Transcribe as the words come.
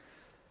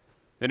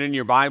Then in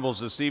your Bibles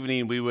this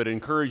evening, we would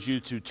encourage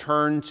you to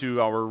turn to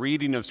our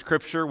reading of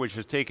Scripture, which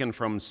is taken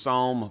from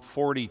Psalm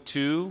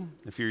 42.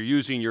 If you're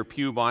using your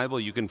Pew Bible,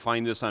 you can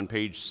find this on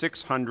page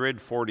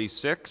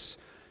 646.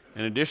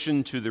 In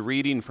addition to the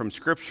reading from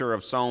Scripture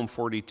of Psalm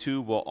 42,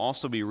 we'll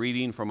also be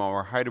reading from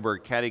our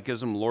Heidelberg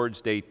Catechism,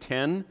 Lord's Day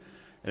 10.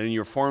 And in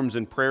your Forms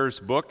and Prayers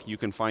book, you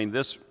can find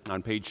this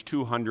on page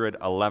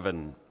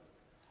 211.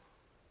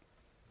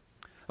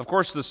 Of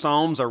course, the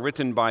Psalms are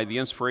written by the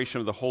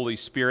inspiration of the Holy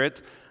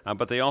Spirit,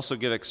 but they also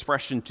give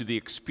expression to the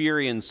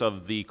experience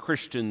of the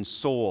Christian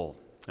soul.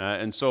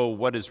 And so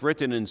what is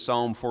written in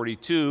Psalm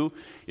 42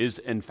 is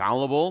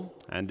infallible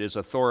and is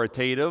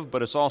authoritative,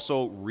 but it's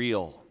also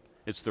real.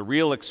 It's the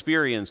real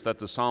experience that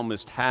the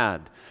psalmist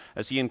had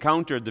as he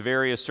encountered the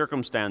various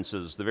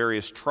circumstances, the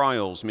various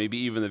trials, maybe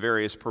even the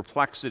various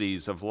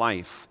perplexities of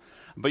life.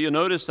 But you'll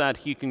notice that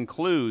he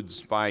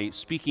concludes by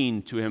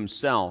speaking to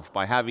himself,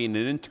 by having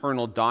an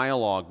internal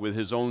dialogue with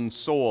his own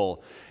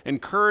soul,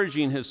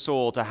 encouraging his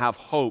soul to have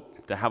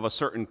hope, to have a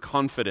certain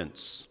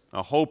confidence.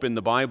 A hope in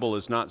the Bible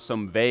is not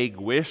some vague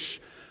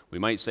wish. We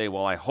might say,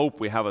 well, I hope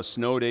we have a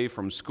snow day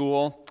from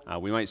school.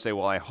 We might say,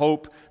 well, I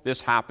hope this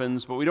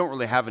happens, but we don't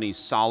really have any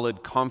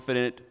solid,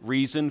 confident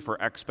reason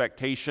for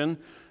expectation.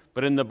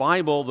 But in the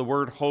Bible, the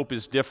word hope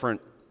is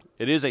different.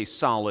 It is a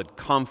solid,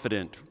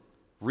 confident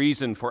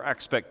reason for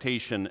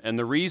expectation, and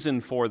the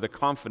reason for the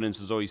confidence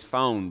is always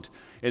found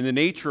in the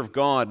nature of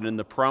God and in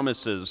the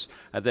promises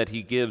that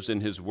He gives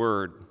in His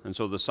Word. And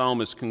so the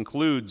psalmist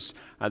concludes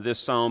this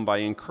psalm by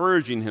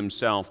encouraging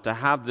himself to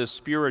have this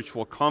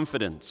spiritual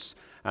confidence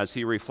as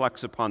he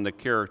reflects upon the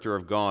character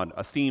of God,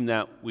 a theme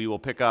that we will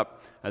pick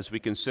up as we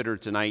consider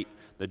tonight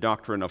the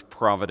doctrine of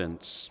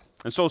providence.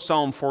 And so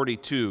Psalm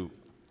 42,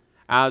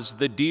 as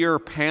the deer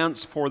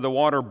pants for the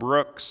water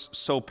brooks,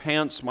 so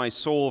pants my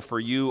soul for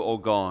you, O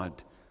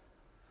God.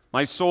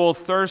 My soul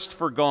thirsts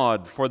for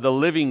God, for the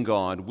living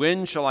God.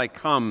 When shall I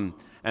come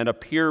and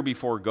appear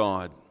before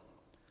God?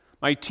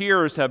 My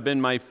tears have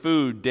been my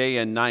food day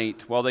and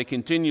night, while they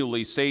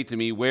continually say to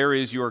me, where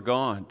is your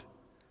God?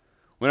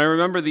 When I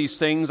remember these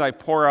things, I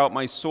pour out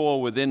my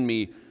soul within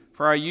me,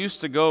 for I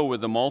used to go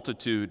with the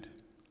multitude.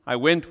 I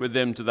went with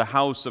them to the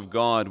house of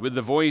God, with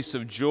the voice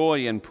of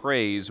joy and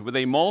praise, with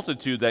a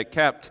multitude that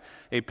kept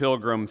a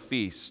pilgrim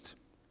feast.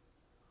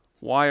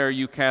 Why are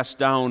you cast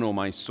down, O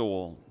my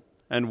soul?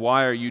 And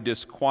why are you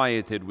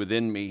disquieted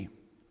within me?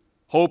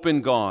 Hope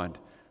in God,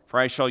 for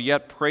I shall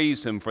yet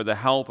praise Him for the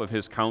help of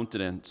His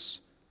countenance.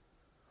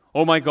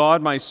 O my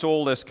God, my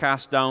soul is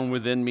cast down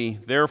within me.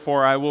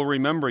 Therefore I will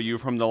remember you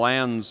from the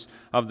lands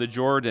of the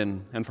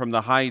Jordan, and from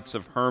the heights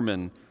of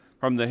Hermon,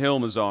 from the hill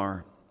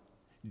Mizar.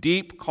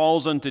 Deep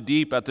calls unto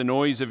deep at the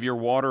noise of your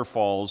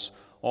waterfalls.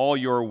 All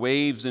your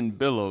waves and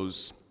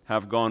billows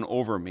have gone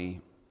over me.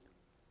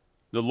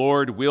 The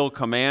Lord will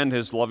command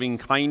His loving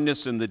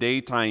kindness in the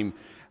daytime,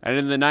 and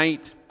in the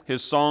night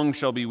His song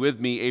shall be with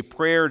me, a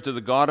prayer to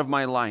the God of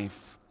my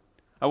life.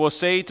 I will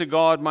say to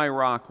God my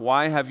rock,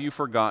 why have you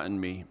forgotten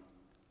me?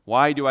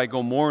 Why do I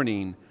go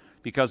mourning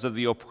because of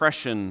the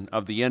oppression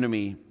of the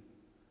enemy?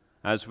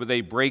 As with a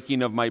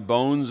breaking of my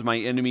bones, my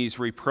enemies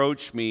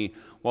reproach me,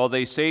 while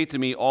they say to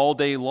me all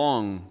day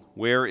long,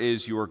 where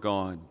is your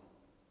God?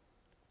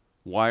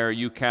 Why are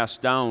you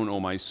cast down, O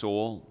my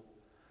soul?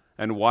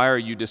 And why are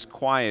you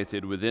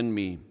disquieted within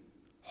me?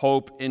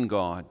 Hope in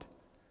God,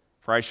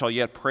 for I shall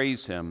yet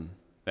praise Him,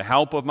 the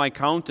help of my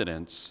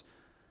countenance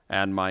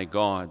and my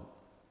God.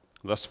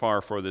 Thus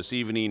far for this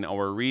evening,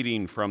 our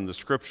reading from the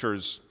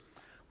Scriptures.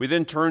 We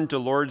then turn to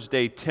Lord's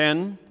Day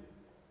 10.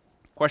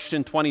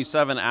 Question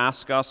 27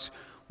 asks us,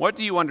 what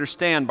do you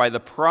understand by the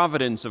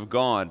providence of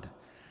God?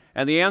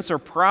 And the answer,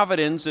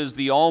 providence is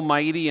the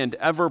almighty and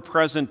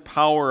ever-present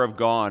power of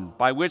God,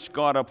 by which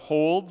God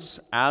upholds,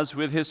 as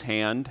with His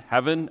hand,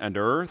 heaven and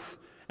earth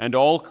and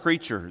all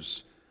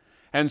creatures,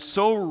 and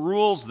so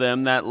rules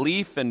them that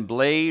leaf and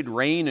blade,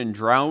 rain and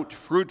drought,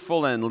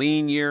 fruitful and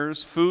lean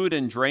years, food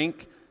and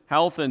drink,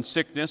 health and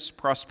sickness,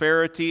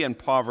 prosperity and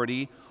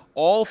poverty,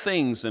 all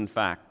things, in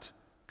fact,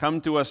 come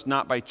to us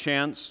not by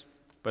chance,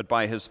 but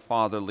by His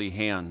fatherly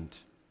hand.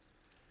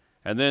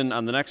 And then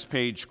on the next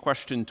page,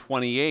 question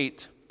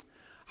 28,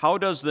 how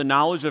does the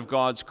knowledge of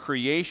God's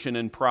creation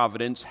and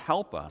providence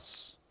help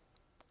us?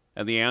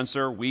 And the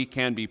answer, we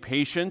can be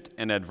patient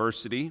in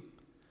adversity,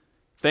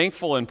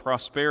 thankful in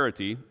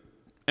prosperity,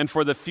 and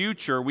for the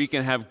future we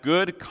can have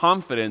good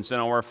confidence in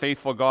our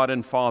faithful God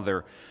and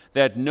Father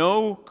that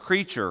no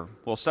creature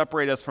will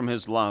separate us from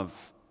His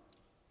love.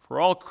 For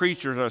all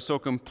creatures are so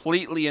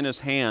completely in His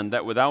hand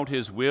that without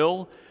His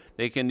will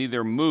they can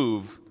neither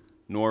move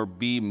nor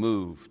be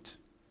moved.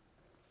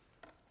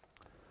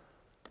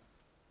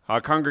 Our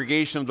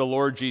congregation of the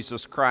Lord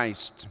Jesus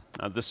Christ,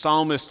 the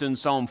psalmist in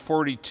Psalm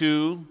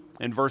 42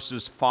 in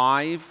verses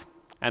 5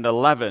 and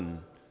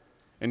 11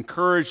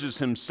 encourages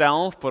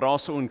himself but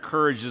also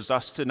encourages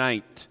us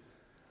tonight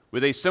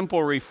with a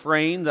simple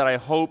refrain that I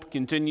hope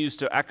continues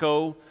to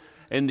echo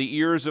in the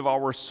ears of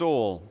our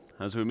soul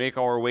as we make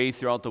our way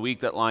throughout the week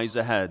that lies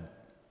ahead.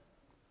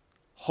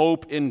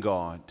 Hope in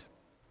God.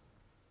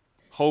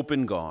 Hope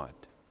in God.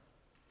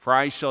 For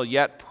I shall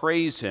yet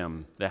praise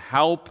him, the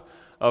help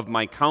of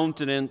my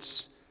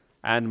countenance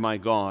and my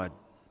God.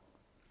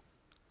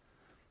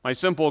 My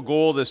simple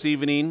goal this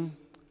evening,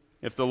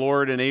 if the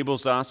Lord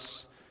enables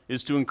us,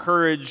 is to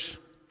encourage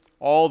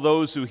all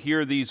those who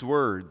hear these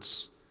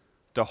words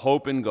to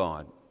hope in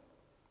God.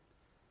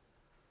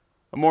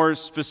 More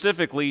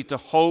specifically, to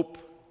hope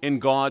in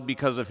God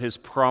because of his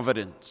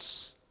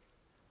providence.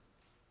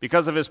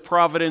 Because of his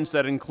providence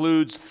that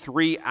includes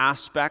three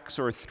aspects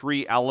or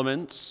three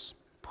elements: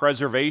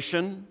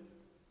 preservation,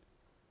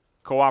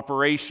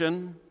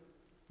 cooperation,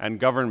 and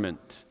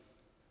government.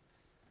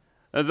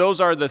 And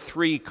those are the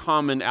three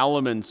common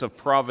elements of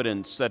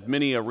providence that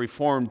many a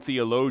Reformed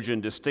theologian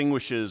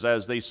distinguishes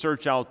as they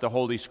search out the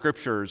Holy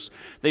Scriptures.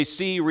 They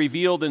see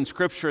revealed in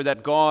Scripture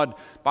that God,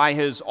 by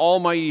his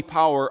almighty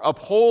power,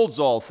 upholds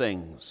all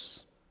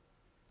things,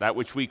 that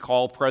which we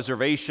call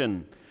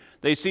preservation.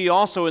 They see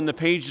also in the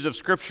pages of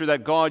Scripture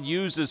that God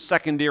uses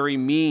secondary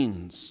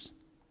means,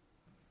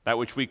 that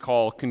which we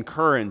call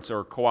concurrence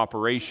or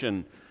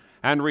cooperation.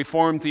 And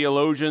Reformed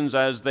theologians,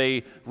 as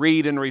they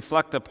read and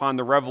reflect upon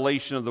the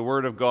revelation of the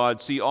Word of God,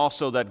 see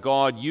also that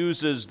God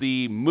uses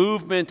the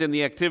movement and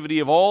the activity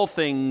of all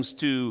things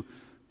to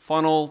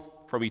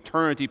funnel from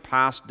eternity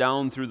past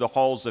down through the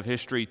halls of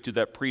history to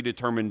that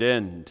predetermined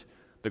end,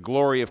 the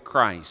glory of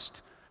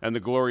Christ and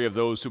the glory of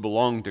those who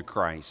belong to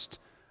Christ,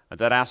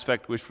 that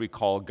aspect which we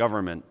call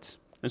government.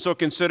 And so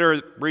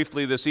consider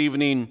briefly this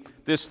evening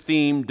this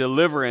theme,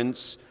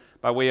 deliverance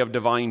by way of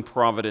divine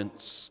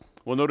providence.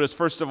 We'll notice,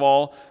 first of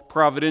all,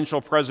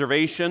 providential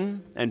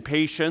preservation and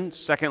patience.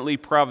 Secondly,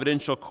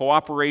 providential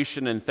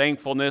cooperation and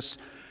thankfulness.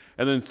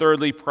 And then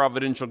thirdly,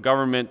 providential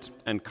government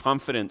and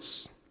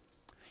confidence.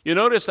 You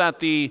notice that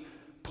the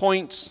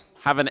points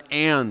have an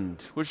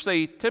and, which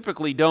they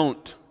typically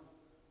don't.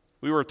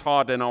 We were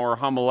taught in our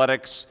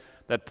homiletics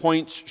that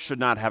points should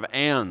not have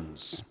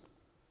ands.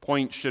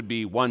 Points should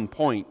be one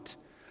point.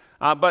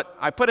 But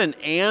I put an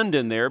and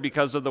in there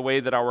because of the way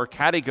that our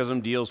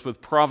catechism deals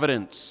with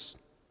providence.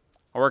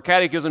 Our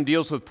catechism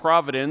deals with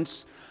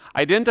providence,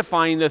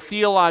 identifying the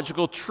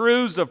theological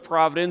truths of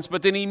providence,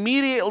 but then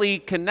immediately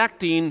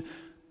connecting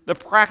the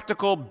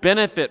practical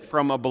benefit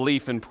from a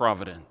belief in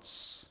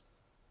providence.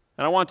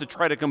 And I want to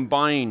try to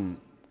combine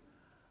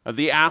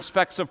the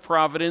aspects of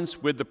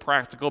providence with the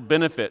practical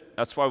benefit.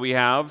 That's why we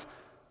have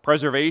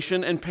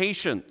preservation and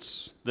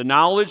patience. The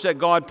knowledge that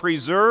God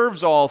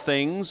preserves all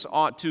things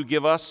ought to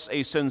give us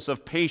a sense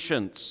of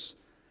patience.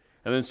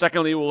 And then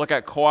secondly, we'll look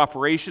at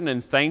cooperation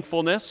and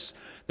thankfulness.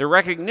 The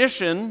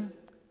recognition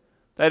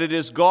that it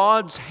is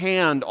God's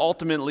hand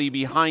ultimately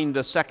behind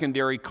the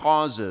secondary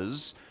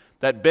causes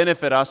that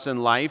benefit us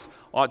in life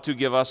ought to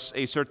give us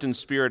a certain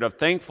spirit of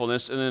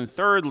thankfulness. And then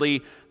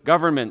thirdly,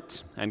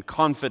 government and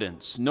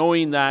confidence,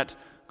 knowing that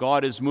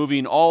God is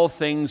moving all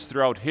things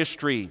throughout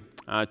history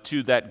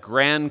to that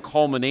grand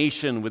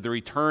culmination with the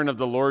return of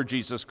the Lord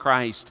Jesus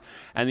Christ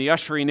and the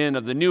ushering in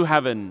of the new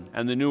heaven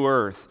and the new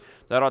earth.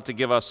 That ought to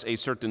give us a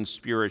certain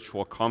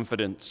spiritual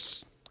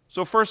confidence.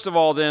 So first of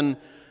all then,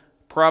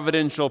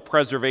 providential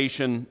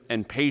preservation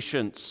and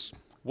patience.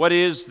 What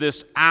is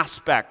this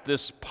aspect,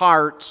 this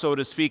part, so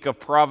to speak, of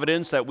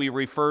providence that we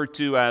refer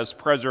to as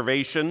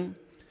preservation?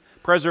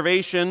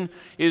 Preservation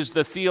is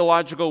the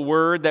theological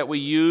word that we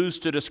use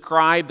to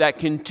describe that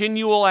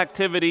continual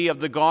activity of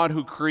the God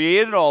who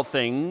created all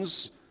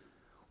things,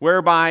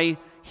 whereby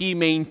he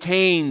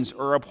maintains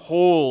or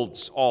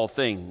upholds all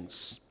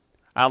things.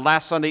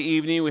 Last Sunday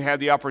evening, we had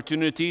the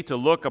opportunity to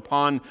look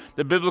upon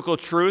the biblical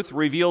truth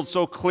revealed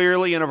so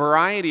clearly in a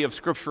variety of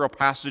scriptural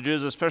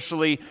passages,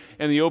 especially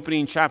in the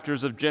opening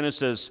chapters of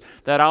Genesis,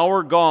 that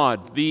our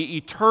God, the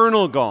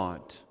eternal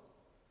God,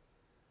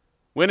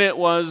 when it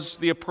was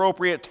the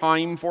appropriate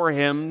time for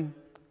him,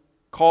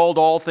 called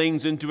all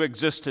things into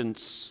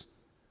existence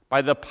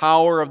by the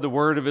power of the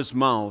word of his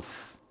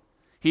mouth.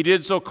 He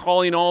did so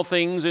calling all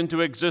things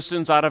into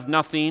existence out of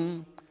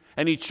nothing.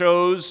 And he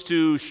chose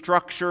to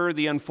structure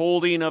the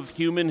unfolding of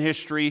human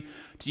history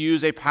to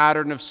use a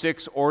pattern of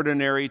 6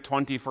 ordinary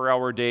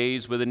 24-hour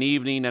days with an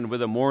evening and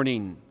with a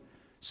morning,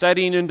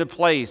 setting into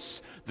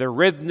place the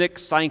rhythmic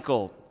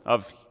cycle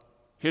of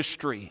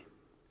history.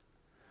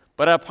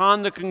 But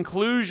upon the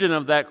conclusion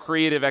of that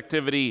creative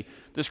activity,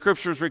 the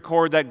Scriptures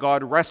record that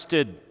God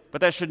rested.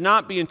 But that should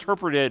not be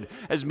interpreted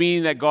as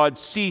meaning that God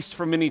ceased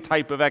from any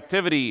type of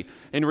activity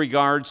in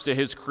regards to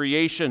his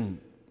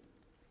creation.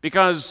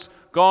 Because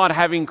God,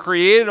 having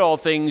created all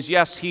things,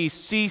 yes, he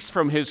ceased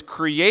from his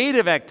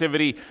creative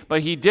activity,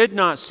 but he did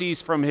not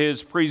cease from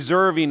his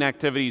preserving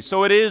activity.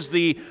 So it is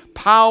the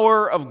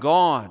power of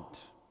God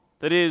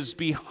that is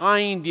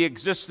behind the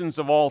existence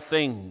of all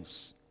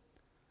things.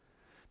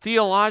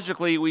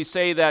 Theologically, we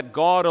say that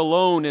God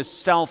alone is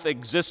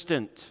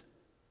self-existent.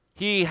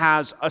 He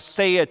has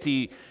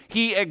aseity.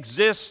 He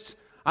exists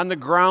on the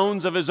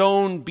grounds of his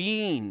own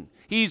being.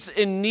 He's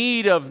in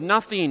need of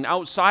nothing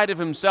outside of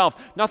himself.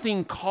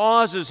 Nothing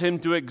causes him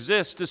to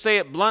exist. To say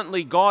it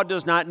bluntly, God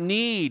does not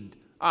need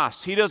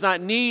us. He does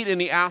not need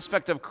any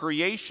aspect of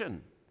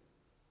creation.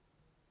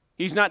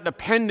 He's not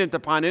dependent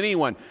upon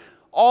anyone.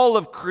 All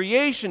of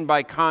creation,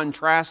 by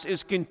contrast,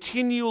 is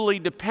continually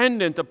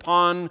dependent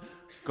upon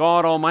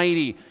God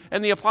Almighty.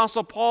 And the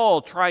Apostle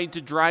Paul tried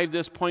to drive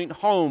this point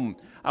home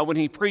when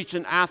he preached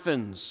in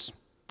Athens.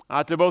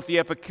 To both the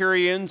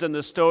Epicureans and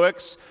the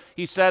Stoics,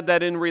 he said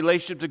that in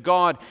relationship to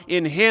God,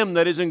 in Him,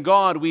 that is in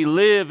God, we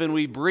live and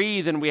we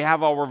breathe and we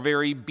have our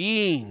very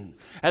being.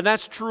 And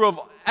that's true of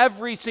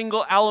every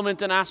single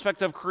element and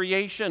aspect of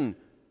creation.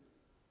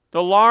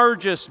 The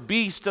largest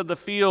beast of the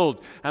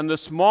field and the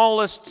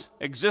smallest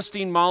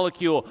existing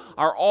molecule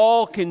are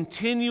all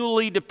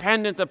continually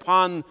dependent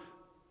upon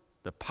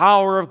the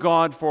power of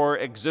God for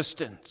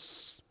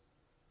existence.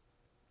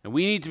 And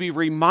we need to be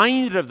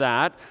reminded of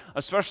that,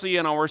 especially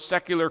in our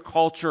secular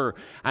culture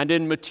and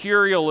in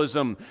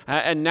materialism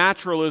and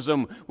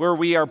naturalism, where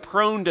we are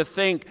prone to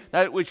think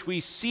that which we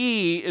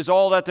see is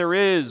all that there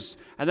is,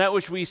 and that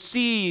which we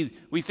see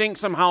we think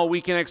somehow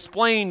we can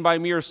explain by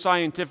mere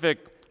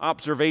scientific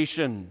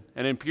observation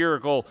and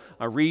empirical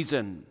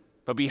reason.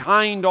 But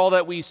behind all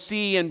that we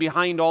see and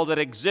behind all that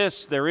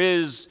exists, there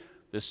is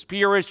the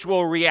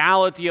spiritual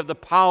reality of the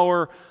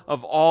power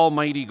of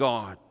Almighty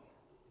God.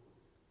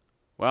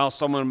 Well,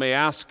 someone may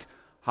ask,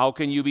 how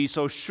can you be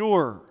so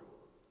sure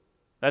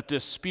that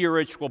this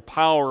spiritual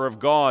power of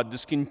God,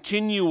 this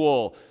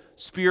continual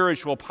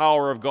spiritual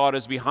power of God,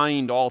 is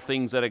behind all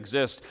things that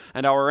exist?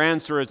 And our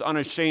answer is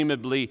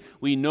unashamedly,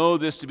 we know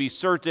this to be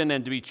certain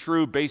and to be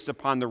true based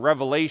upon the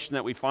revelation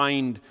that we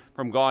find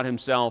from God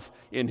Himself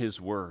in His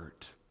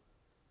Word.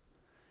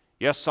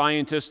 Yes,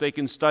 scientists, they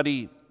can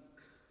study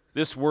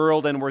this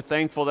world, and we're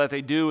thankful that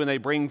they do, and they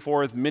bring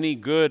forth many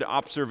good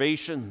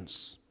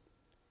observations.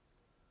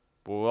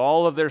 But with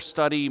all of their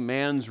study,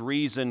 man's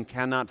reason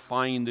cannot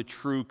find the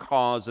true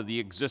cause of the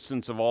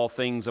existence of all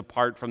things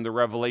apart from the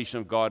revelation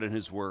of God in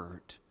His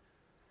Word.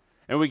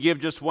 And we give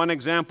just one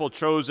example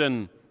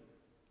chosen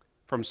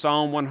from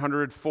Psalm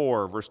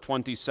 104, verse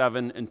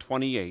 27 and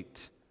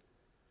 28.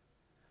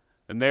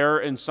 And there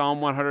in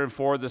Psalm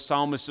 104, the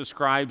psalmist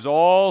describes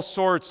all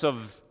sorts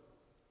of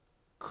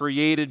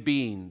created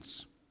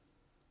beings.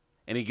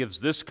 And he gives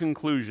this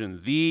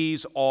conclusion: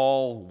 these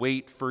all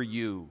wait for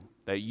you,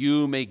 that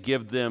you may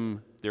give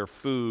them their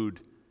food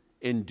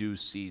in due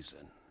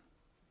season.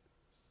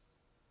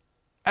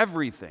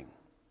 Everything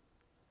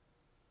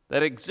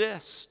that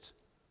exists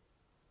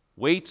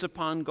waits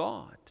upon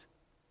God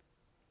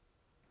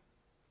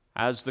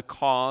as the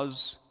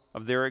cause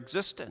of their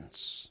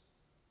existence.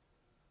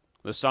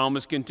 The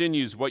psalmist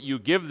continues, what you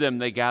give them,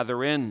 they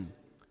gather in.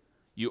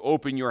 You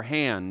open your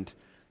hand,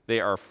 they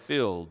are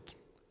filled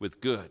with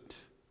good.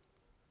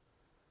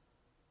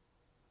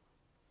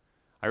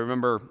 I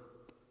remember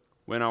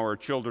when our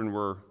children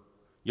were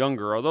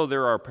younger, although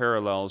there are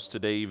parallels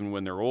today even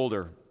when they're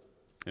older,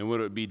 and when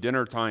it would be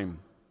dinner time,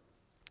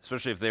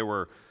 especially if they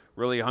were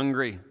really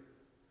hungry,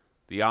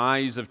 the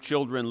eyes of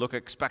children look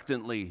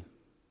expectantly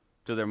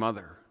to their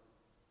mother.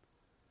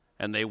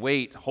 And they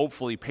wait,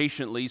 hopefully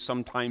patiently,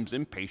 sometimes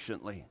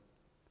impatiently.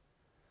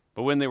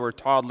 But when they were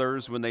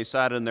toddlers, when they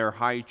sat in their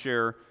high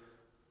chair,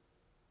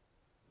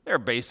 they're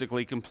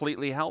basically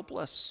completely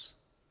helpless.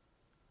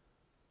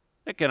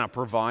 They cannot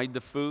provide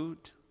the food.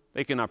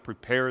 They cannot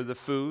prepare the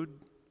food.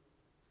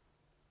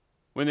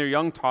 When they're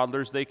young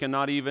toddlers, they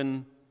cannot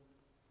even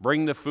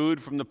bring the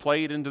food from the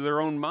plate into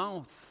their own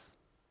mouth.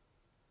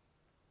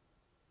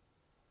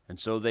 And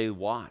so they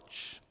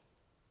watch,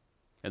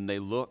 and they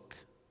look,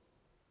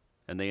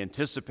 and they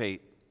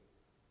anticipate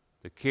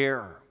the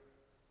care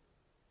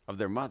of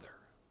their mother.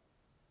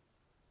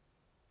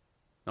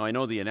 Now, I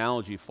know the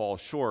analogy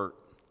falls short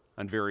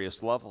on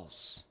various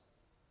levels,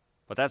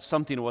 but that's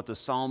something of what the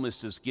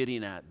psalmist is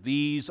getting at.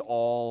 These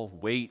all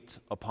wait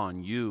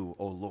upon you,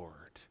 O Lord.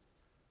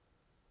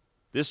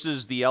 This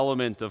is the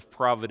element of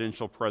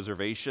providential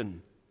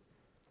preservation.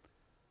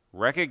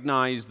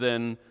 Recognize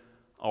then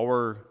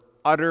our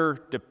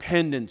utter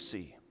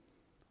dependency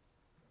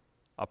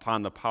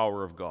upon the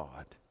power of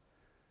God.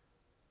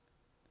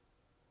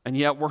 And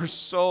yet we're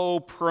so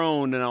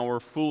prone in our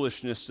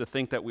foolishness to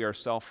think that we are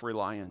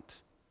self-reliant.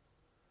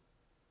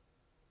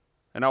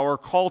 And our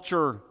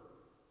culture,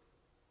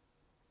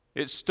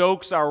 it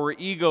stokes our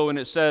ego and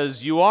it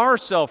says, you are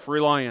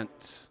self-reliant.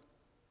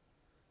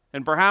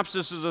 And perhaps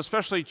this is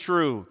especially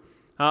true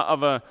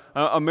of an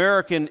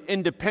American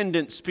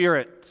independent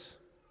spirit,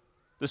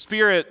 the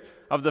spirit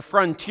of the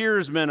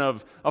frontiersmen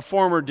of a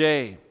former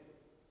day,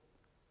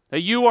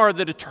 that you are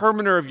the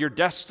determiner of your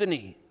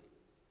destiny.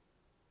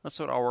 That's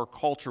what our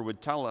culture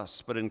would tell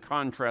us, but in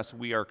contrast,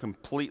 we are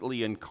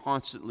completely and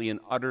constantly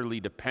and utterly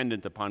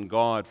dependent upon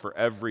God for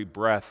every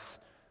breath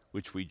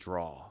which we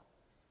draw,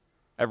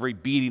 every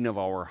beating of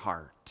our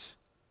heart.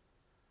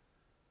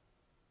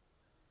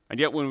 And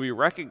yet when we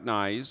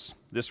recognize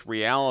this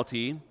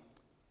reality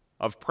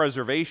of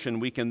preservation,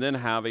 we can then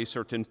have a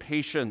certain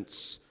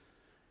patience.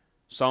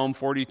 Psalm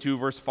 42,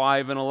 verse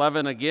 5 and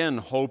 11, again,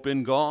 hope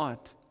in God.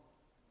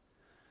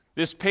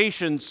 This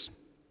patience,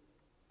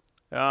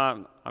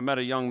 I met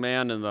a young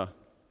man in the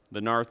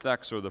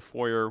narthex or the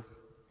foyer.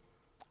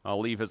 I'll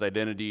leave his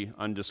identity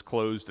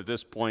undisclosed at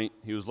this point.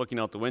 He was looking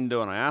out the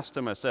window, and I asked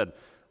him, I said,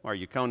 "Are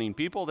you counting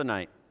people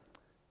tonight?"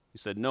 He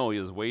said, "No, he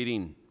was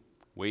waiting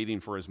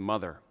for his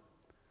mother."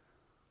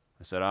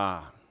 I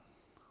said,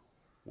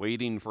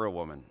 waiting for a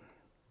woman.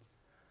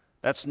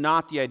 That's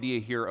not the idea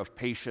here of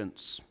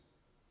patience,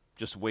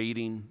 just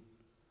waiting,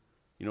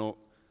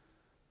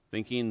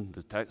 thinking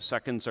the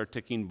seconds are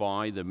ticking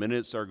by, the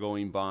minutes are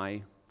going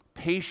by.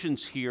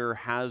 Patience here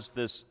has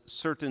this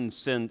certain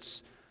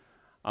sense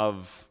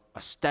of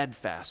a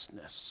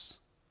steadfastness,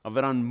 of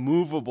an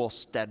unmovable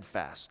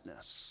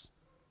steadfastness.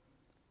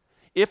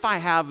 If I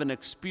have an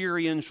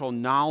experiential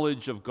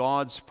knowledge of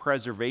God's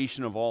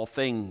preservation of all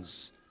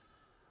things,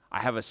 I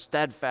have a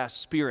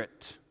steadfast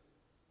spirit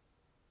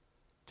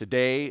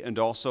today and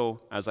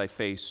also as I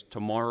face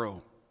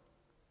tomorrow.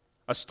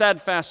 A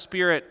steadfast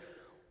spirit,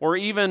 or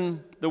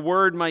even the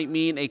word might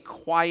mean a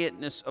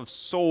quietness of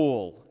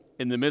soul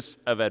in the midst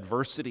of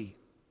adversity.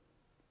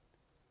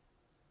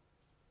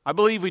 I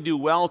believe we do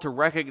well to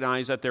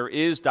recognize that there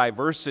is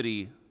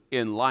diversity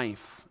in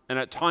life, and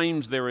at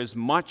times there is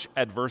much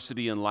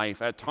adversity in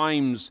life. At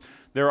times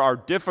there are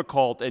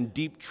difficult and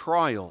deep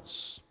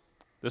trials.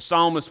 The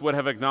psalmist would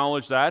have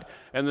acknowledged that,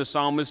 and the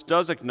psalmist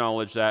does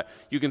acknowledge that.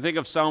 You can think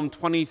of Psalm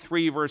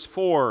 23, verse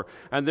 4,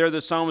 and there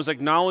the psalmist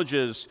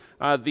acknowledges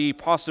the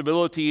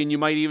possibility, and you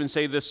might even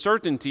say the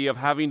certainty, of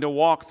having to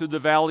walk through the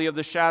valley of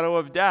the shadow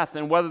of death.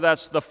 And whether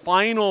that's the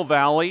final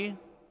valley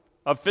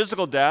of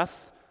physical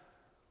death,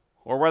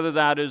 or whether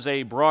that is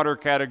a broader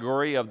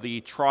category of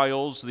the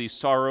trials, the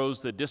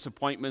sorrows, the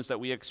disappointments that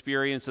we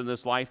experience in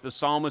this life, the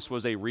psalmist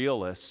was a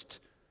realist.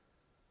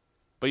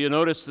 But you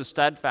notice the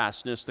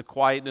steadfastness, the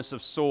quietness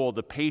of soul,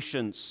 the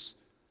patience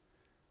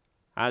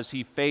as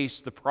he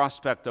faced the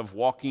prospect of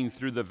walking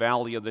through the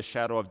valley of the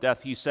shadow of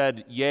death. He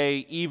said,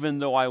 "Yea, even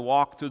though I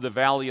walk through the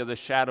valley of the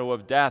shadow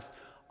of death,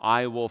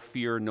 I will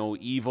fear no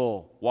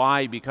evil."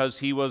 Why? Because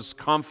he was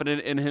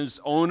confident in his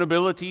own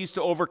abilities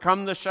to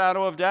overcome the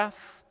shadow of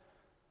death?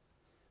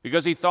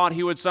 Because he thought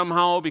he would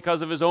somehow,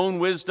 because of his own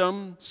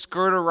wisdom,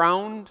 skirt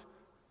around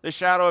the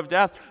shadow of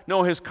death?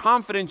 No, his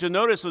confidence, you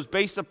notice, was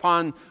based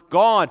upon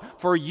God.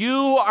 "For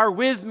you are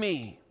with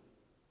me."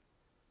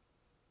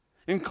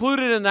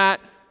 Included in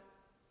that,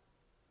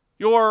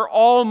 your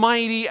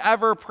almighty,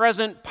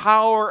 ever-present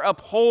power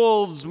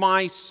upholds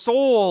my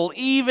soul,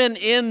 even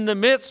in the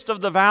midst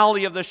of the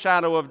valley of the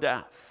shadow of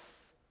death.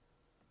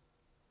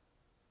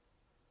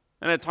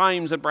 And at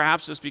times, and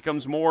perhaps this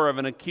becomes more of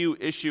an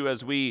acute issue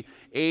as we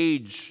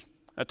age,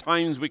 at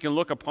times we can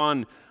look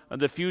upon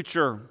the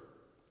future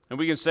and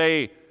we can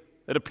say,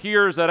 it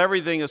appears that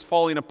everything is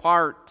falling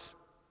apart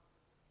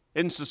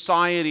in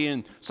society,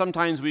 and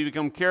sometimes we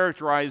become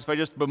characterized by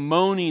just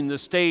bemoaning the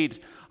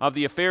state of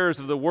the affairs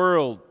of the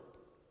world.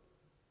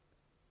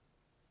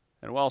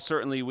 And while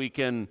certainly we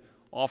can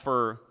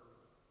offer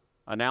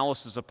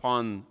analysis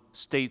upon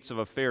states of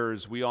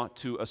affairs, we ought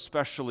to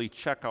especially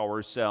check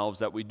ourselves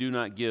that we do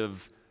not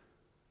give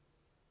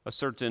a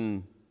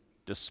certain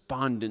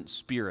despondent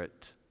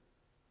spirit.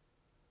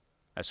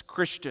 As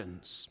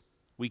Christians,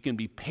 we can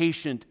be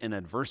patient in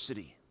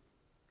adversity,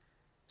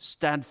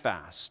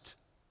 steadfast.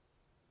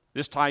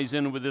 This ties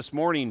in with this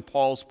morning,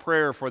 Paul's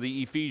prayer for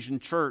the Ephesian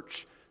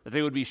church, that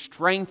they would be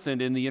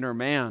strengthened in the inner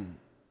man.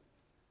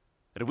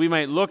 That we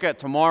might look at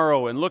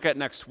tomorrow and look at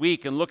next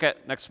week and look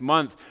at next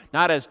month,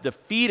 not as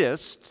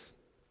defeatists,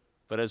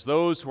 but as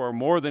those who are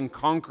more than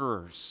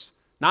conquerors,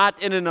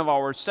 not in and of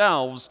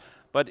ourselves,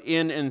 but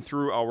in and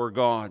through our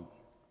God.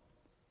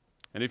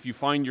 And if you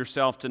find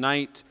yourself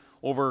tonight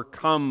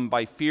overcome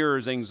by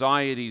fears,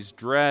 anxieties,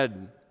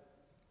 dread,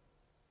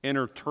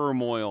 inner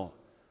turmoil,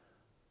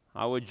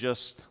 I would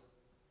just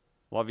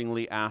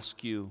lovingly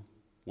ask you,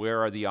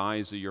 where are the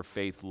eyes of your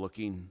faith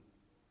looking?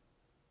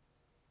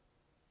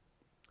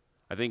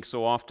 I think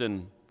so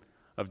often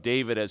of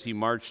David as he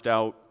marched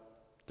out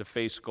to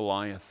face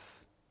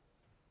Goliath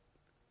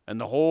and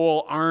the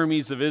whole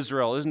armies of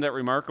Israel. Isn't that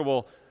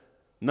remarkable?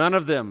 None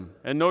of them,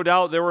 and no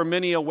doubt there were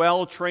many a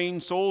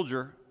well-trained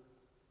soldier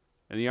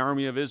in the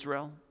army of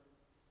Israel.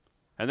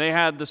 And they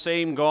had the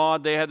same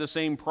God, they had the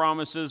same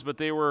promises, but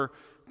they were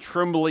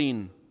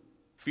trembling,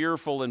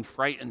 fearful, and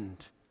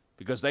frightened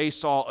because they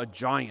saw a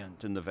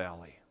giant in the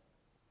valley.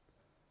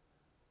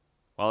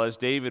 While as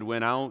David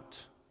went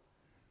out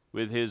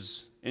with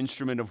his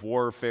instrument of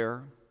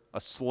warfare, a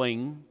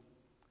sling,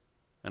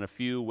 and a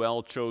few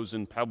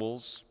well-chosen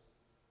pebbles,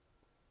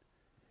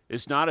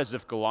 it's not as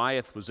if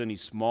Goliath was any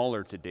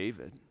smaller to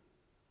David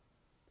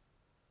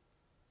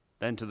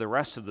than to the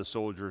rest of the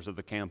soldiers of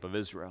the camp of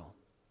Israel.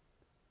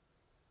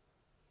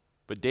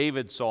 But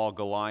David saw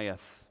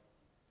Goliath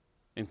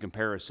in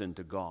comparison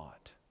to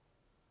God.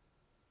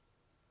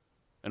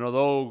 And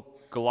although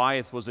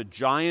Goliath was a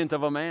giant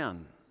of a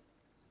man,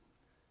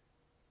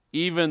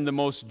 even the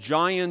most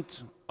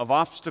giant of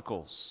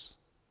obstacles,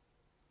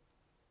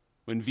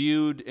 when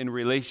viewed in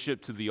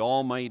relationship to the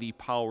almighty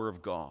power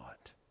of God,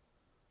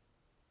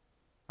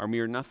 are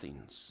mere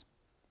nothings.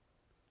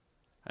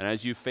 And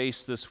as you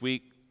face this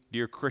week,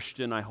 dear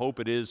Christian, I hope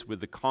it is with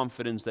the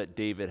confidence that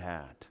David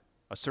had,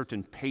 a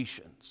certain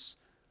patience,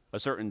 a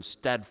certain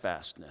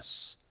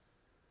steadfastness,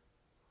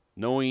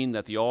 knowing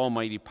that the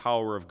almighty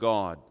power of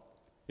God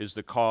is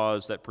the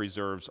cause that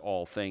preserves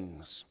all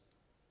things.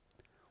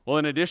 Well,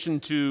 in addition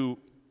to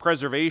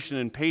preservation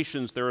and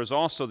patience, there is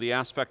also the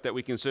aspect that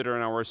we consider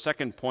in our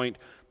second point,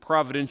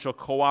 providential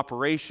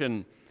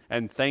cooperation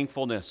and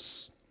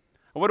thankfulness.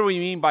 What do we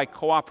mean by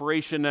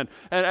cooperation? And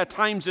at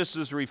times this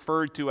is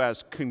referred to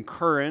as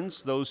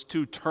concurrence. Those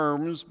two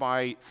terms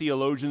by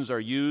theologians are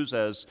used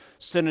as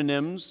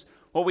synonyms.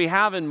 What we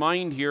have in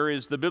mind here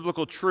is the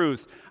biblical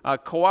truth.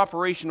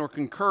 Cooperation or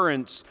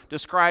concurrence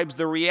describes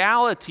the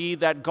reality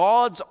that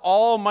God's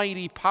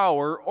almighty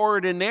power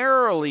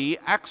ordinarily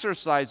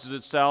exercises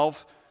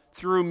itself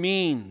through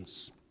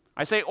means.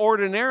 I say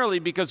ordinarily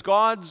because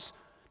God's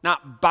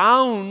not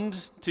bound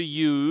to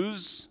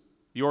use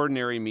the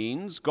ordinary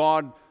means.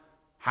 God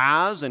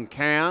has and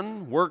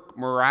can work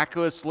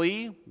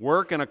miraculously,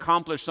 work and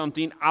accomplish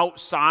something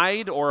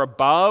outside or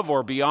above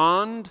or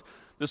beyond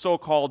the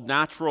so-called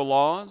natural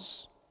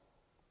laws.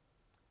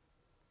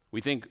 We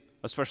think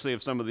especially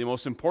of some of the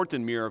most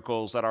important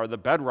miracles that are the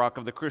bedrock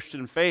of the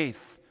Christian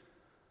faith,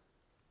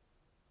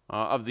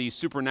 of the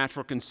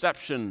supernatural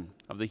conception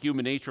of the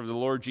human nature of the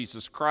Lord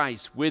Jesus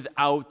Christ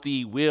without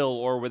the will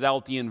or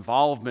without the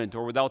involvement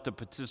or without the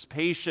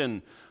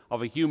participation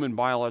of a human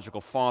biological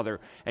father.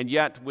 And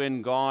yet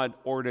when God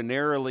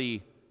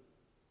ordinarily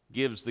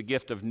gives the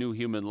gift of new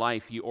human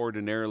life, he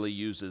ordinarily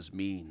uses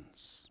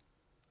means.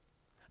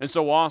 And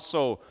so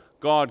also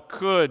God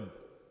could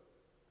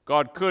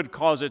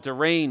cause it to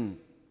rain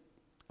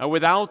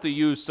without the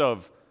use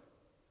of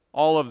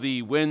all of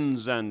the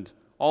winds and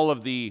all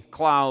of the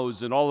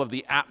clouds and all of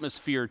the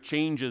atmosphere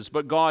changes,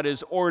 but God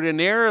is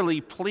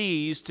ordinarily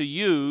pleased to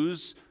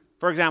use,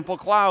 for example,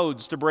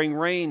 clouds to bring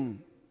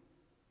rain.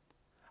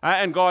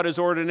 And God is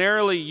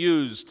ordinarily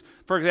used,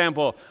 for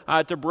example,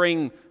 to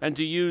bring and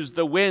to use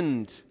the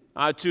wind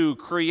to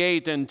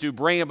create and to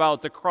bring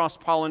about the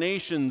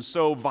cross-pollination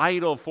so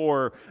vital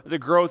for the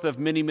growth of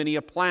many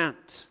a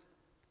plant.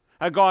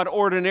 God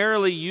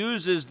ordinarily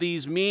uses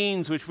these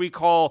means which we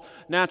call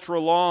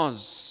natural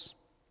laws.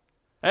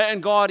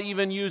 And God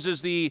even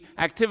uses the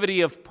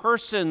activity of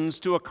persons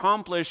to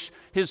accomplish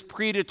his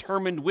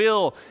predetermined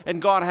will.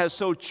 And God has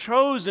so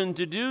chosen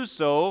to do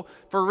so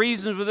for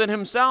reasons within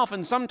himself.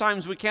 And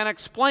sometimes we can't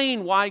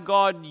explain why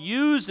God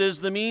uses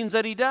the means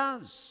that he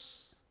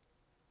does.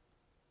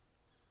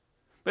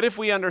 But if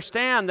we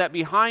understand that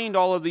behind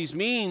all of these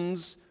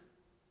means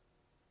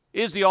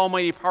is the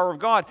almighty power of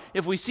God,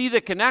 if we see the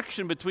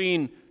connection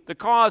between the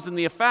cause and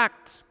the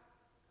effect,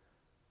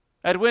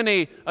 that when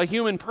a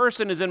human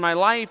person is in my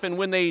life and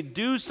when they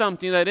do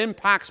something that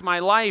impacts my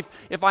life,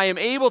 if I am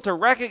able to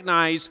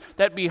recognize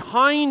that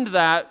behind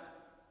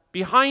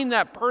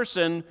that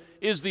person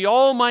is the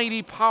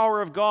almighty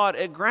power of God,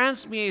 it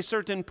grants me a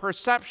certain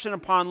perception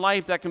upon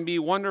life that can be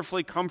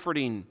wonderfully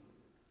comforting.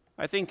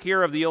 I think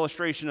here of the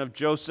illustration of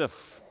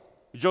Joseph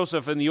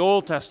in the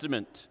Old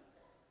Testament,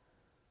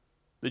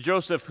 the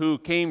Joseph who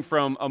came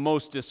from a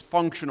most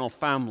dysfunctional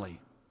family.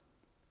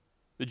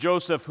 The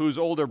Joseph whose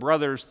older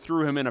brothers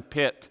threw him in a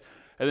pit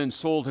and then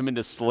sold him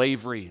into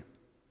slavery.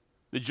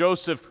 The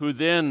Joseph who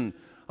then,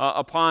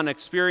 upon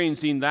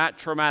experiencing that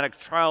traumatic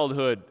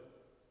childhood,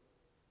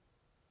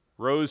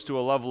 rose to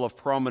a level of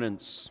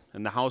prominence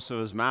in the house of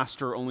his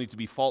master only to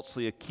be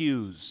falsely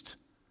accused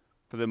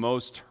for the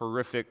most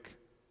horrific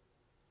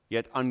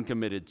yet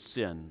uncommitted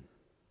sin,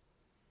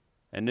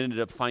 and ended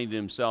up finding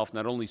himself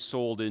not only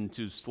sold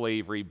into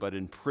slavery but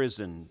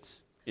imprisoned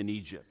in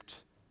Egypt.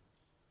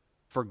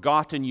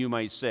 Forgotten, you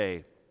might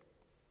say,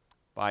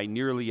 by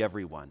nearly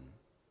everyone,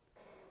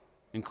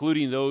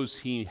 including those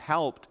he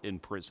helped in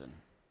prison.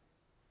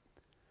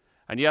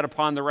 And yet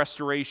upon the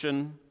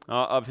restoration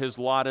of his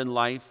lot in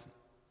life,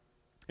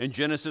 in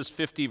Genesis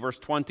 50, verse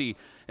 20,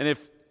 and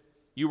if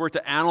you were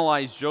to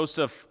analyze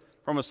Joseph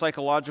from a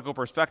psychological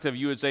perspective,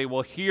 you would say,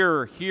 well,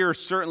 here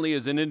certainly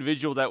is an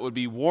individual that would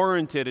be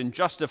warranted and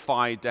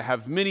justified to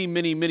have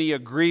many a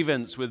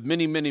grievance with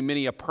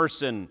many a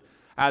person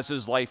as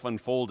his life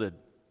unfolded.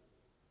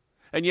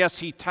 And yes,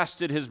 he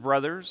tested his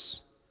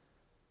brothers,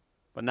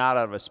 but not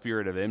out of a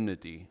spirit of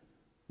enmity,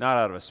 not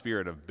out of a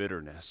spirit of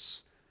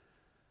bitterness,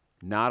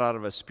 not out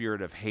of a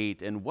spirit of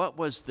hate. And what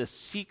was the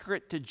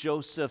secret to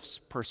Joseph's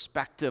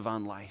perspective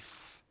on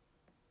life?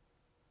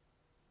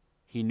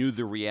 He knew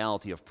the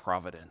reality of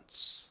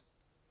providence.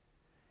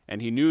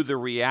 And he knew the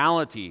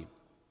reality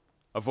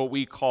of what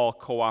we call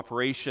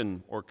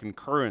cooperation or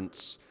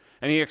concurrence.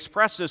 And he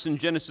expressed this in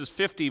Genesis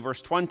 50,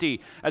 verse 20,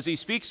 as he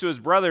speaks to his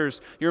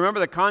brothers. You remember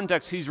the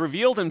context. He's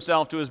revealed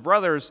himself to his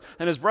brothers,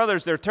 and his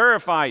brothers, they're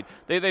terrified.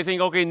 They think,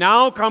 okay,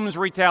 now comes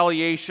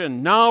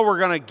retaliation. Now we're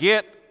going to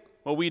get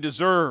what we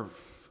deserve.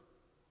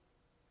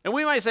 And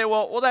we might say,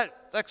 well, that's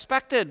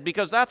expected,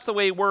 because that's the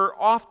way we're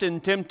often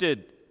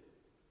tempted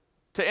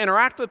to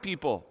interact with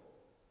people.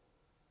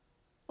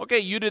 Okay,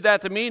 you did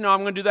that to me, now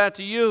I'm going to do that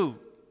to you.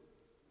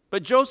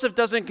 But Joseph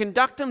doesn't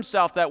conduct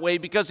himself that way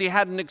because he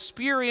had an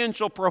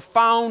experiential,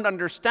 profound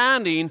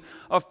understanding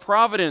of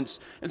providence.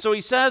 And so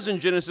he says in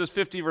Genesis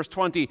 50, verse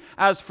 20,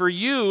 "As for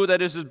you,"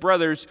 that is his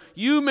brothers,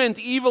 "you meant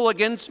evil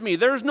against me."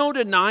 There's no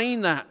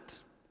denying that.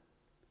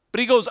 But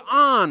he goes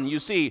on, you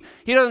see.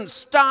 He doesn't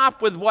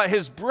stop with what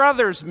his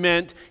brothers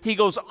meant. He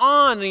goes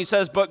on and he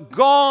says, "But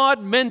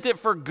God meant it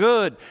for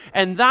good."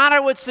 And that, I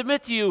would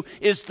submit to you,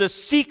 is the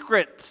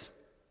secret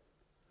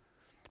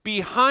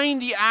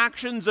behind the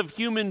actions of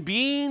human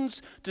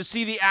beings to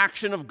see the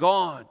action of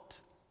God.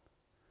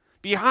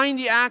 Behind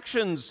the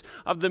actions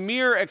of the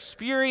mere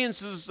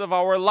experiences of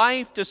our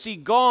life to see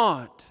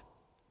God.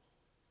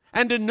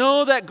 And to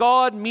know that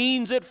God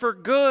means it for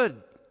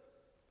good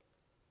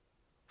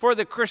for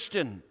the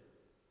Christian.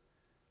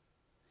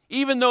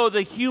 Even though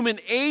the human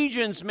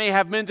agents may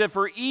have meant it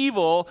for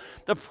evil,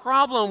 the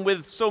problem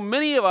with so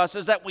many of us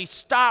is that we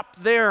stop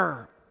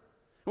there.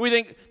 We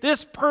think,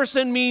 this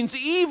person means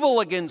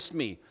evil against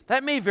me.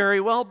 That may very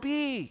well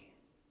be.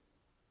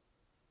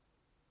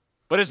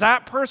 But is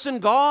that person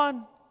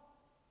God?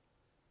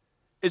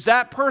 Is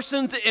that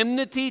person's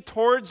enmity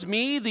towards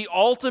me the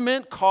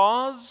ultimate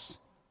cause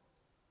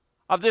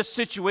of this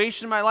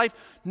situation in my life?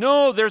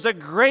 No, there's a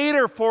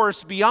greater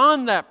force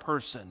beyond that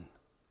person.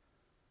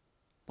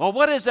 Well,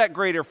 what is that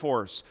greater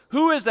force?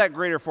 Who is that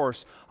greater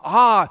force?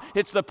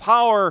 It's the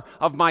power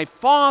of my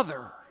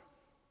Father,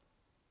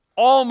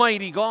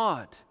 Almighty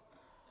God.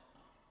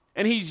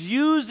 And He's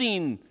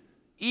using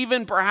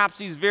even perhaps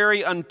these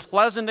very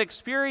unpleasant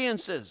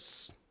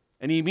experiences,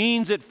 and He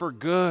means it for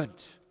good.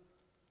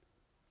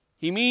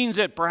 He means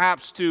it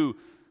perhaps to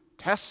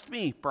test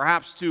me,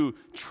 perhaps to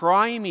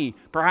try me,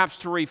 perhaps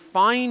to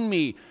refine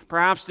me,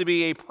 perhaps to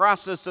be a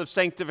process of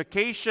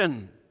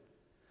sanctification.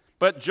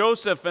 But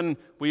Joseph, and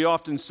we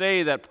often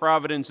say that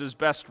providence is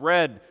best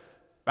read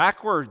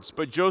backwards,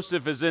 but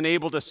Joseph is then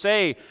able to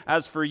say,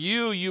 "As for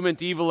you, you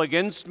meant evil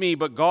against me,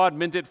 but God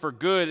meant it for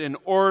good in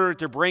order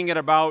to bring it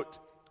about,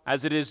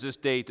 as it is this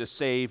day, to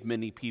save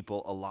many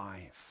people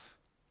alive."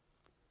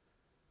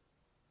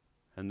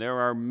 And there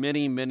are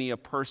many, many a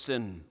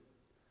person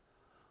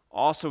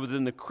also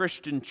within the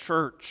Christian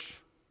church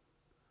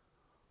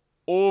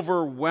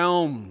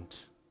overwhelmed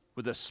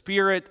with a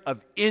spirit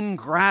of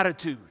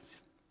ingratitude,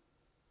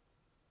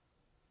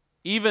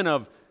 even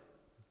of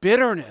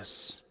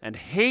bitterness and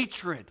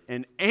hatred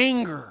and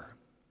anger,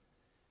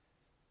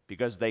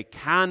 because they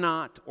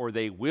cannot or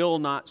they will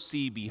not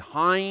see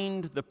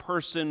behind the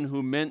person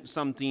who meant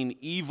something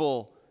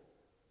evil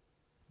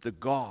the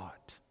God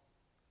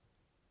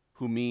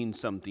who means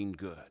something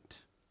good.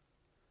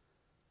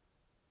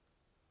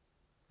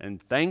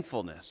 And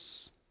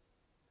thankfulness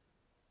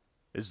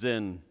is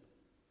then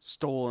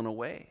stolen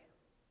away.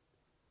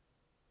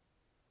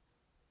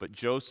 But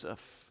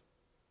Joseph,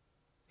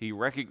 he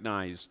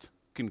recognized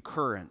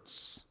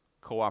concurrence,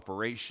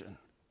 cooperation.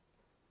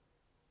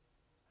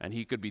 And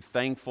he could be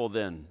thankful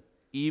then,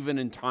 even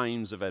in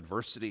times of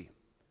adversity.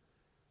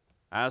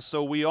 As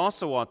so we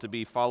also ought to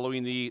be,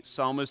 following the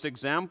psalmist's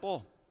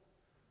example.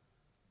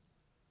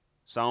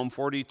 Psalm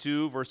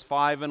 42, verse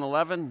 5 and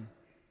 11.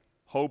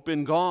 "Hope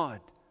in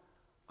God,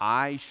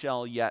 I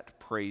shall yet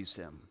praise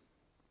Him."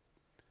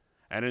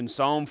 And in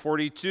Psalm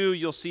 42,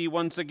 you'll see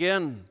once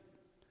again,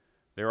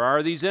 there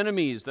are these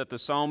enemies that the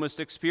psalmist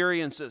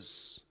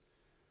experiences.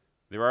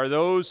 There are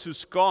those who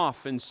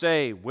scoff and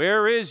say,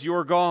 "Where is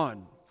your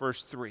God?"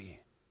 Verse 3.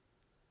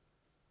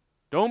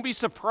 Don't be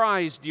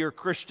surprised, dear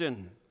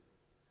Christian,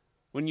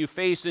 when you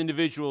face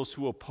individuals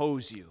who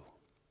oppose you.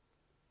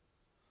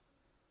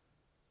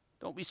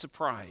 Don't be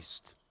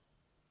surprised.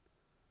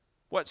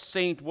 What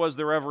saint was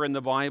there ever in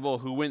the Bible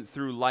who went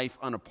through life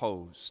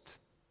unopposed?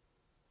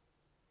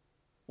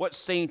 What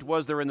saint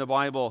was there in the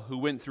Bible who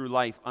went through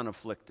life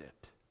unafflicted,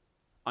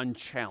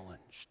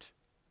 unchallenged?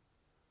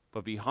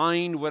 But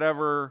behind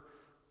whatever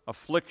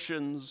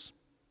afflictions,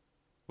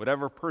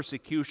 whatever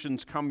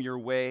persecutions come your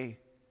way,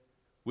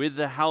 with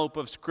the help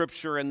of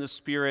Scripture and the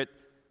Spirit,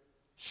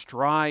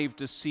 strive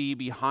to see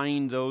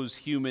behind those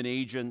human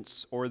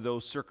agents or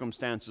those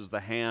circumstances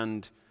the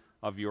hand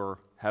of your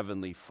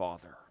Heavenly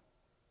Father.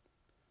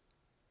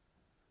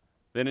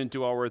 Then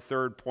into our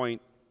third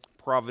point,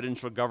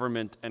 providential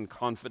government and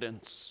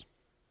confidence.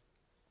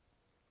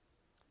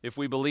 If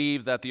we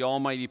believe that the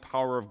almighty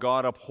power of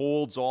God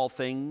upholds all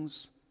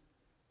things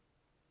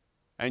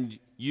and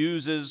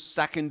uses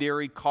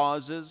secondary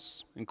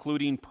causes,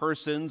 including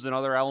persons and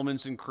other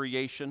elements in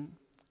creation,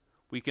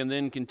 we can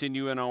then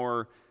continue in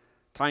our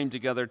time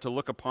together to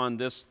look upon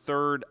this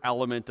third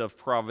element of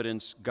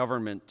providence,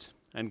 government.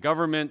 And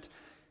government,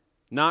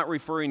 not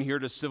referring here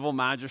to civil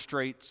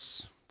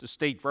magistrates, to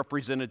state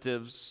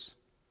representatives,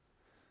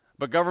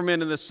 but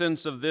government in the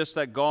sense of this,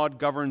 that God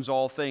governs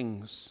all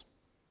things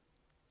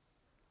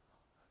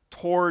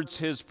towards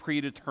His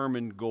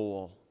predetermined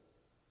goal,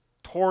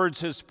 towards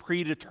His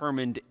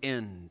predetermined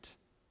end.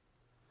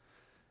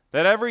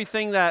 That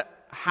everything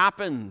that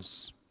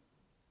happens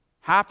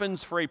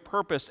for a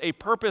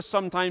purpose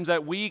sometimes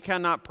that we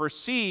cannot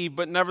perceive,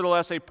 but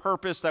nevertheless a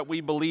purpose that we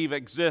believe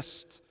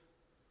exists.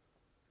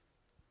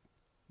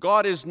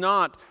 God is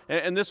not,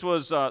 and this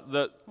was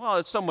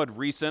it's somewhat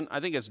recent. I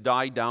think it's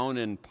died down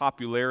in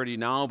popularity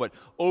now, but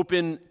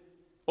open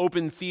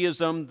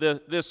theism,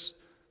 this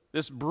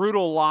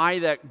brutal lie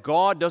that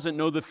God doesn't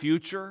know the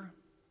future,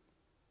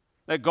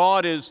 that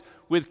God is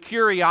with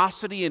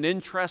curiosity and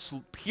interest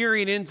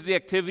peering into the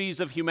activities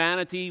of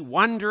humanity,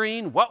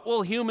 wondering what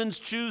will humans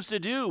choose to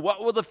do?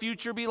 What will the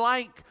future be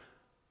like?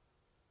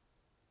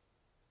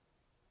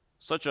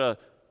 Such a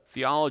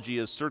theology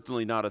is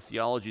certainly not a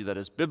theology that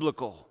is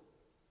biblical.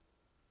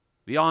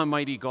 The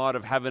Almighty God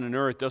of heaven and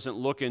earth doesn't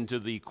look into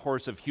the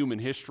course of human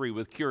history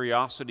with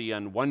curiosity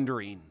and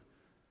wondering.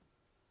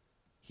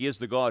 He is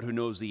the God who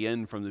knows the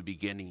end from the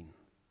beginning.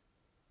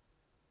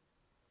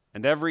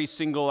 And every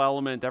single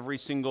element, every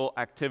single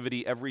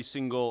activity, every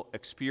single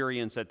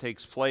experience that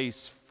takes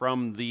place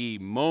from the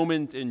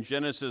moment in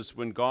Genesis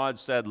when God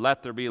said,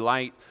 "Let there be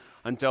light,"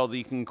 until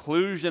the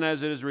conclusion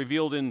as it is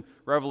revealed in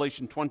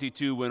Revelation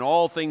 22, when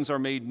all things are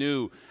made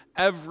new,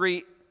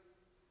 every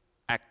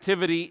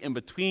activity in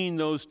between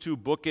those two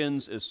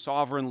bookends is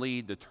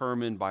sovereignly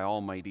determined by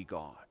Almighty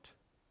God.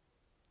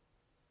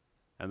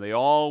 And they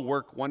all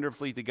work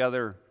wonderfully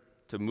together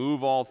to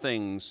move all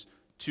things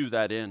to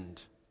that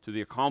end, to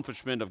the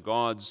accomplishment of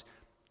God's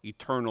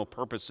eternal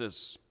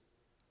purposes.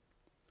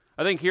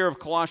 I think here of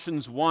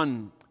Colossians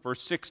 1,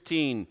 verse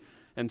 16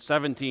 and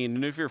 17,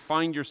 and if you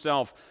find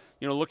yourself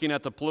looking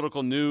at the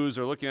political news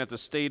or looking at the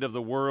state of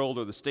the world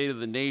or the state of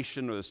the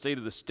nation or the state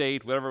of the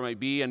state, whatever it might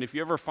be, and if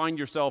you ever find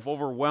yourself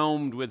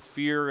overwhelmed with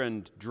fear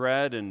and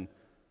dread and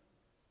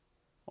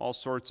all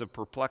sorts of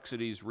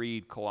perplexities,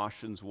 read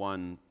Colossians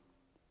 1,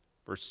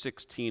 verse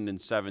 16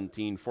 and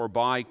 17. "For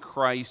by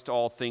Christ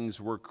all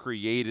things were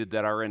created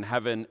that are in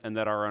heaven and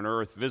that are on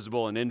earth,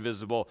 visible and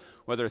invisible,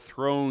 whether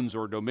thrones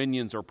or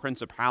dominions or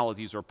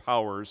principalities or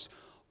powers.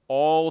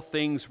 All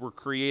things were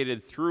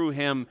created through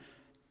him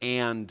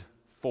and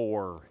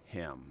for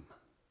him."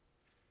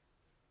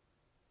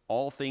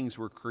 All things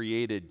were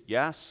created,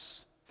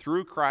 yes,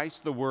 through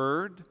Christ, the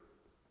Word,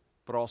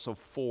 but also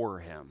for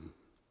him.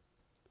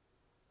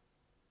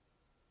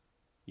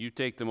 You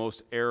take the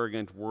most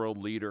arrogant world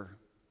leader,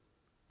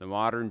 the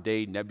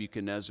modern-day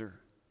Nebuchadnezzar,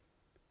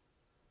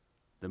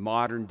 the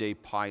modern-day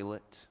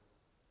Pilate,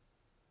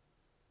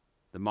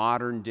 the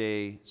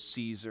modern-day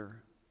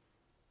Caesar.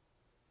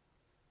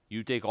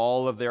 You take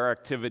all of their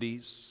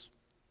activities.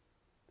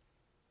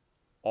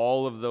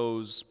 All of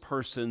those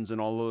persons and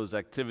all those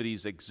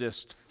activities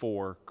exist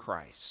for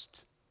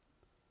Christ.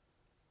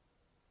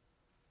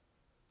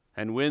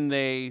 And when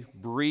they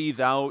breathe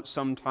out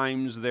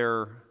sometimes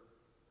their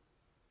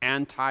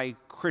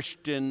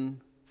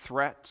anti-Christian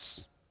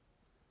threats,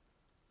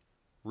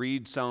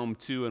 read Psalm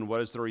 2, and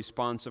what is the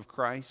response of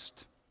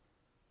Christ?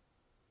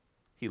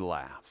 He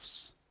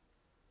laughs.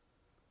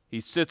 He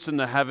sits in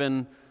the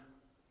heaven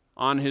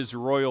on his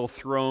royal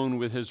throne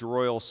with his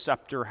royal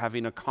scepter,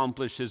 having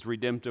accomplished his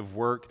redemptive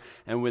work,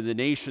 and when the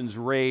nations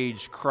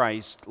rage,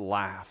 Christ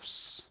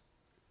laughs.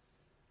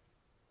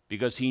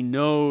 Because he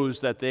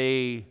knows that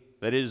the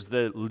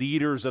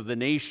leaders of the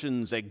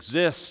nations,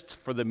 exist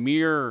for the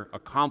mere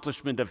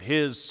accomplishment of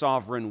his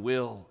sovereign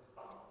will.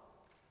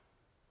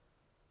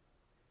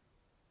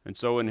 And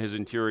so in his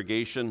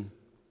interrogation,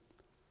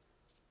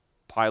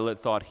 Pilate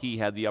thought he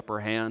had the upper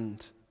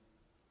hand.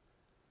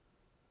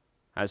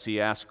 As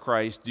he asked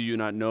Christ, "Do you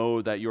not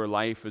know that your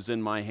life is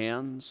in my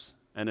hands?"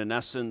 And in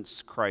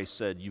essence, Christ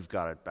said, "You've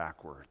got it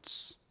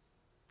backwards.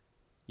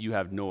 You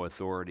have no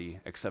authority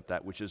except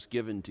that which is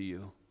given to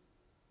you."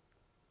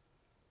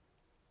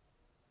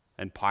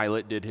 And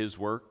Pilate did his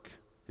work,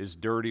 his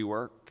dirty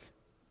work.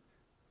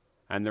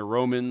 And the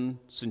Roman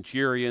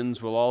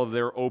centurions, with all of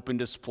their open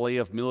display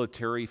of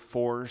military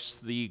force,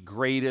 the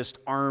greatest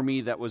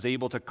army that was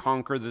able to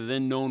conquer the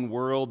then known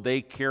world,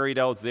 they carried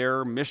out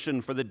their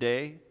mission for the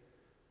day.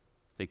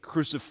 They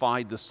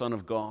crucified the Son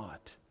of God.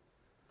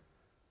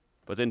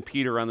 But then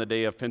Peter, on the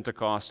day of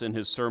Pentecost, in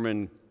his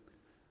sermon,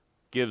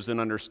 gives an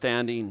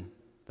understanding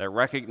that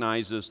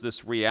recognizes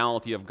this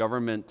reality of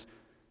government.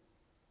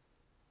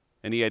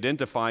 And he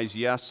identifies,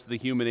 yes, the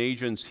human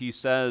agents. He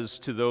says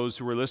to those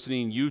who were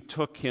listening, "You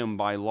took him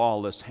by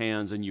lawless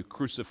hands and you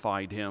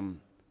crucified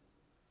him."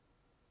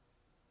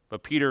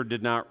 But Peter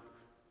did not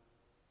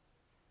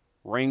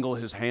wrangle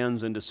his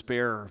hands in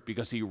despair,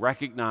 because he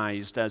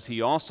recognized, as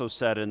he also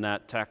said in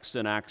that text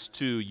in Acts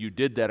 2, "You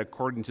did that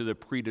according to the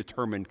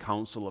predetermined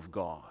counsel of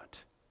God."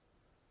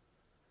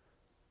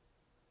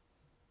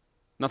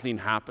 Nothing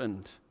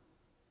happened,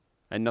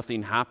 and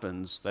nothing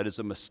happens that is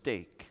a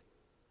mistake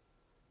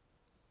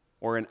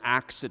or an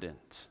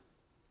accident.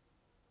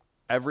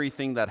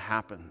 Everything that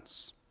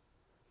happens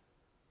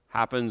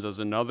as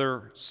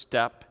another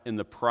step in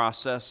the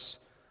process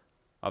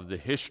of the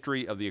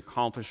history of the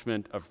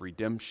accomplishment of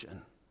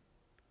redemption,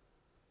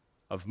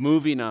 of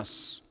moving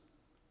us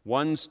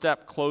one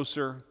step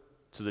closer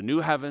to the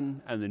new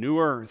heaven and the new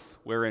earth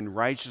wherein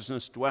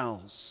righteousness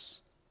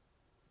dwells,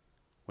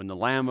 when the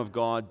Lamb of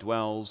God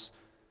dwells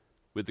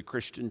with the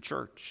Christian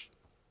church.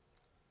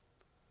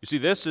 You see,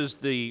 this is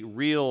the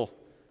real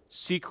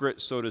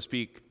secret, so to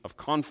speak, of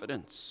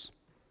confidence.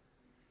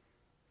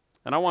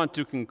 And I want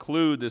to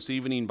conclude this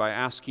evening by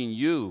asking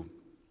you,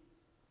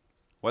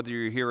 whether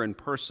you're here in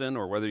person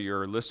or whether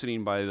you're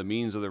listening by the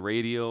means of the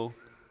radio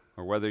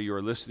or whether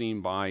you're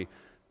listening by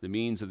the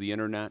means of the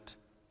internet,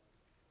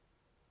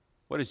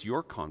 what is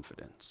your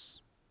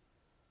confidence?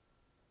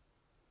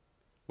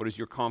 What is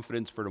your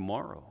confidence for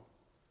tomorrow?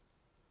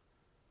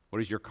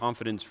 What is your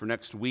confidence for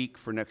next week,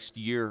 for next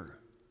year,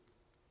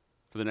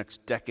 for the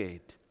next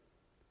decade?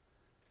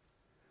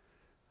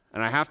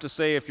 And I have to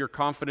say, if your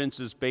confidence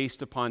is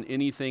based upon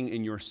anything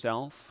in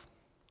yourself,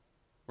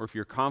 or if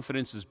your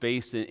confidence is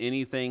based in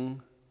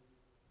anything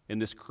in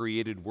this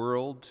created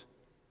world,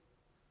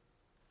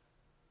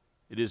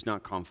 it is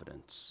not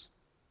confidence.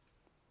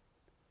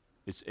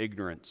 It's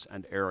ignorance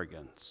and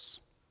arrogance.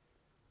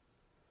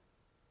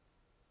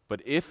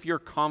 But if your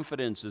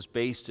confidence is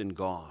based in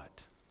God,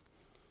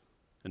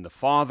 in the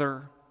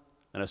Father,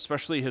 and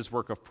especially His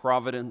work of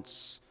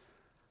providence,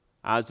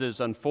 as is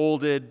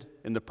unfolded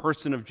in the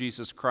person of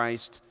Jesus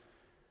Christ,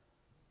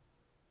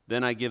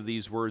 then I give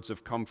these words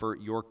of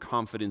comfort: your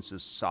confidence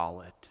is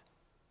solid.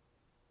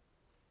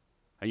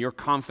 And your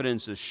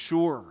confidence is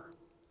sure.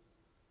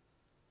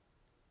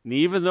 And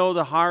even though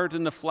the heart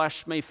and the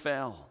flesh may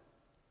fail,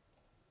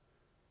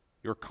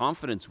 your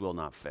confidence will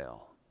not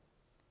fail.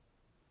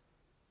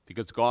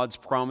 Because God's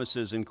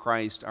promises in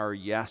Christ are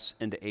yes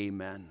and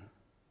amen.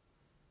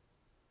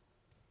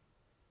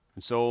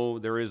 And so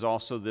there is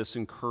also this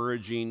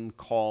encouraging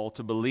call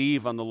to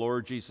believe on the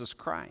Lord Jesus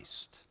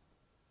Christ,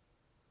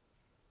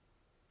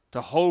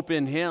 to hope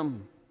in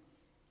Him.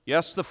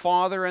 Yes, the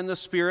Father and the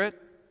Spirit,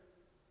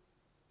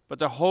 but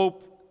to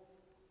hope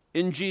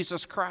in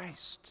Jesus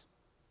Christ.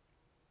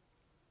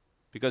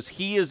 Because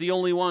He is the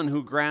only one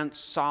who grants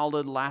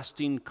solid,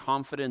 lasting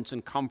confidence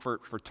and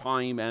comfort for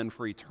time and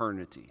for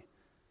eternity.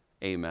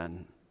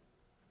 Amen.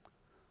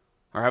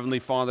 Our Heavenly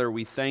Father,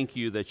 we thank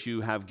You that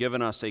You have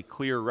given us a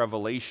clear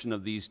revelation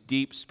of these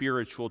deep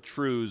spiritual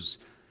truths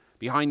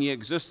behind the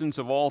existence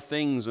of all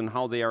things and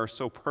how they are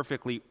so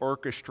perfectly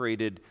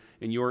orchestrated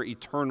in Your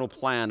eternal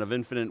plan of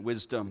infinite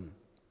wisdom.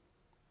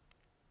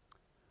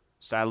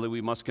 Sadly,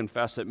 we must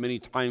confess that many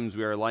times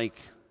we are like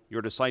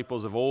Your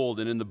disciples of old,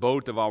 and in the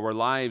boat of our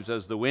lives,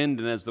 as the wind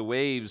and as the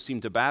waves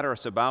seem to batter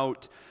us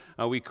about,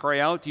 we cry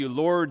out to You,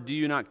 Lord, do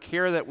You not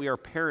care that we are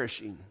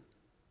perishing?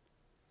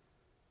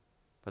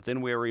 But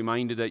then we are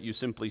reminded that You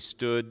simply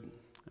stood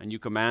and You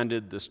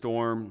commanded the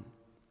storm,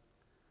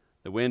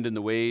 the wind and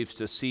the waves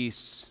to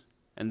cease,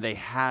 and they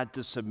had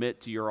to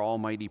submit to Your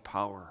almighty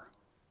power.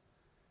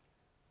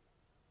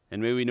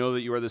 And may we know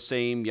that You are the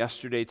same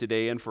yesterday,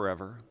 today, and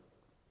forever,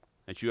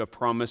 that You have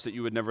promised that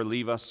You would never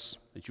leave us,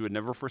 that You would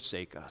never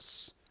forsake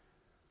us.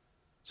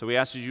 So we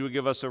ask that You would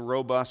give us a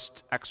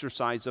robust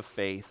exercise of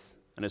faith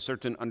and a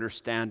certain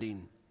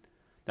understanding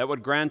that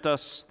would grant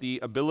us the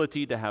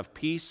ability to have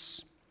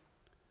peace,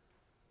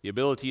 the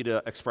ability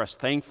to express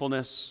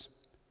thankfulness,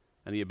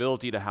 and the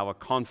ability to have a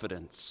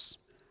confidence.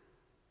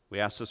 We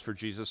ask this for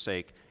Jesus'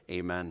 sake.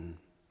 Amen.